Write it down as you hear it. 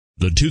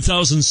The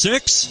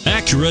 2006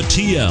 Acura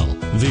TL.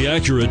 The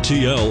Acura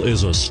TL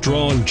is a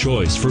strong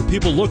choice for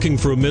people looking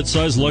for a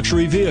midsize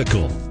luxury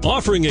vehicle.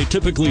 Offering a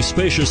typically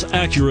spacious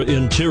Acura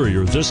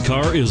interior, this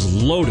car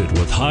is loaded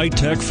with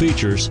high-tech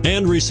features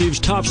and receives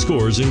top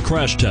scores in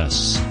crash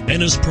tests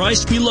and is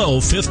priced below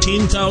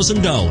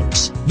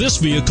 $15,000. This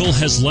vehicle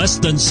has less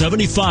than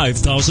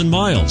 75,000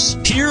 miles.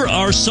 Here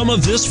are some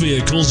of this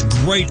vehicle's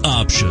great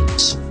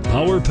options: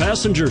 power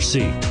passenger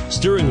seat,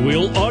 steering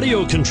wheel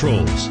audio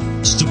controls,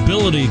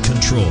 stability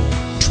control,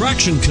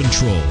 traction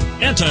control,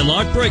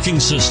 anti-lock braking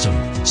system,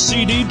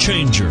 CD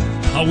changer,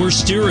 power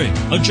steering,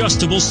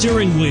 adjustable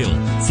steering wheel,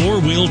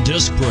 four-wheel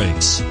disc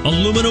brakes,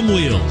 aluminum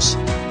wheels.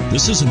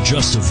 This isn't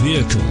just a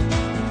vehicle,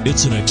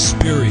 it's an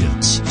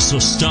experience. So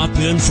stop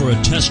in for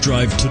a test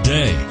drive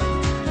today.